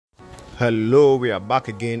Hello, we are back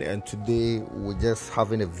again, and today we're just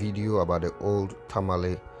having a video about the old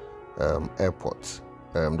Tamale Airport.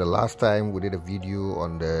 The last time we did a video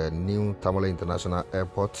on the new Tamale International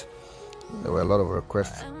Airport, there were a lot of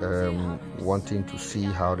requests wanting to see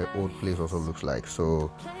how the old place also looks like.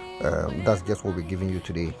 So that's just what we're giving you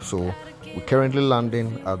today. So we're currently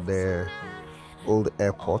landing at the old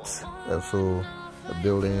airport, and so the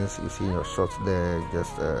buildings you see in your shots there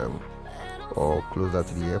just or closer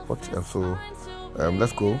to the airport, and so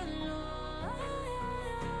let's go.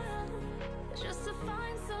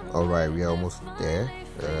 All right, we are almost there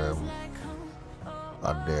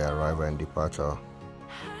at the arrival and departure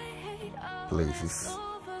places.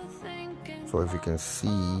 So if you can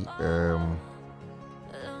see, we're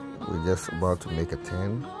just about to make a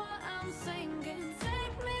turn.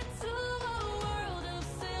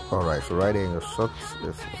 All right, so right there in your shots,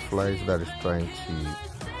 there's a flight that is trying to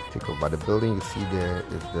take off. But the building you see there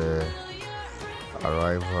is the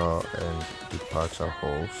arrival and departure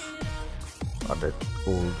halls at the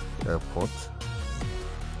old airport.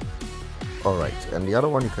 All right, and the other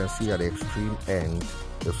one you can see at the extreme end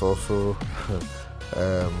is also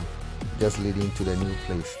just leading to the new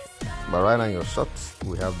place. But right now in your shots,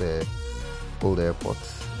 we have the old airport,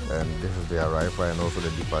 and this is the arrival and also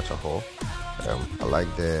the departure hall. I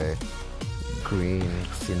like the green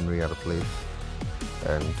scenery at the place,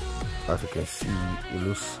 and as you can see, it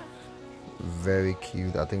looks very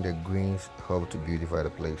cute. I think the greens help to beautify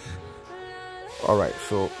the place. All right,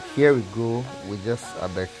 so here we go. We're just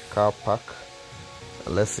at the car park.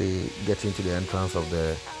 Let's say getting to the entrance of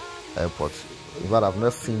the airport. In fact, I've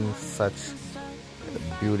not seen such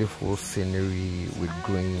beautiful scenery with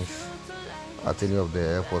greens at any of the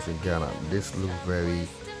airports in Ghana. This looks very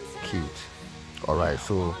cute. All right,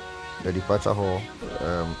 so the departure hall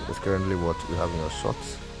is currently what we have in your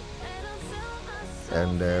shots,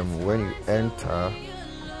 and when you enter,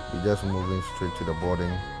 you're just moving straight to the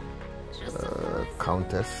boarding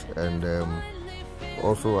counters, and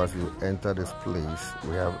also as you enter this place,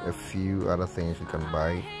 we have a few other things you can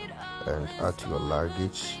buy and add to your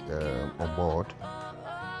luggage on board.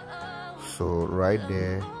 So right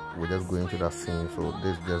there, we're just going to that scene. So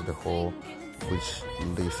this is just the hall which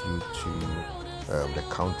leads you to the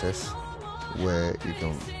counters where you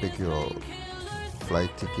can pick your flight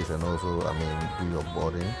tickets and also do your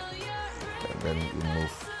boarding, and then you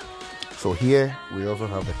move. So here we also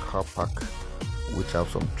have the car park, which have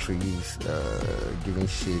some trees giving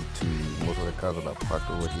shade to most of the cars that are parked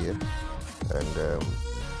over here, and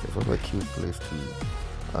it's also a cute place to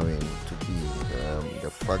be. The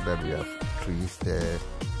fact that we have trees there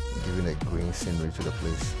giving a green scenery to the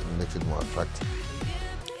place makes it more attractive.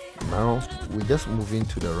 Now we just move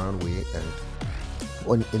into the runway,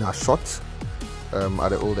 and in our shot at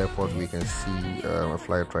the old airport, we can see a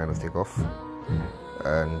flight trying to take off,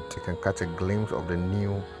 and you can catch a glimpse of the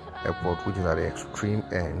new airport, which is at the extreme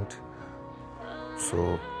end.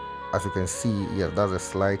 So as you can see, yes, that's a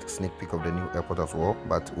slight sneak peek of the new airport as well,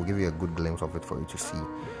 but we'll give you a good glimpse of it for you to see.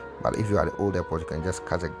 But if you're at the old airport, you can just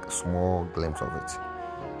catch a small glimpse of it.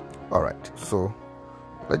 All right, so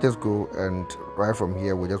let's just go, and right from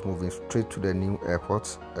here we're just moving straight to the new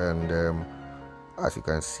airport, and as you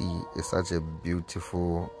can see, it's such a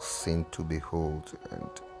beautiful scene to behold. And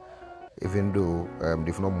even though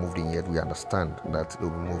they've not moved in yet, we understand that they'll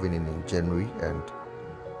be moving in January, and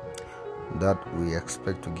that we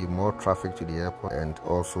expect to give more traffic to the airport, and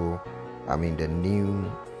also the new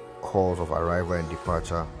halls of arrival and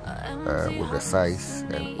departure with the size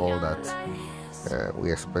and all that.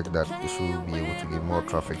 We expect that it should be able to give more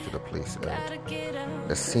traffic to the place, and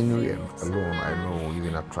the scenery alone, I know, will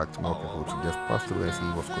even attract more people to just pass through and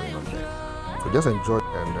see what's going on there. So just enjoy,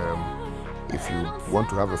 and if you want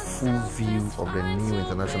to have a full view of the new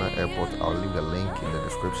international airport, I'll leave the link in the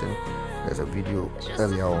description. There's a video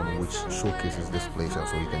earlier on which showcases this place, and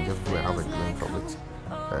so you can just go and have a glimpse of it,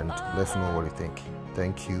 and let us know what you think.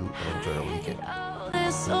 Thank you, and enjoy your weekend.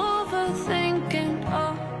 Overthinking,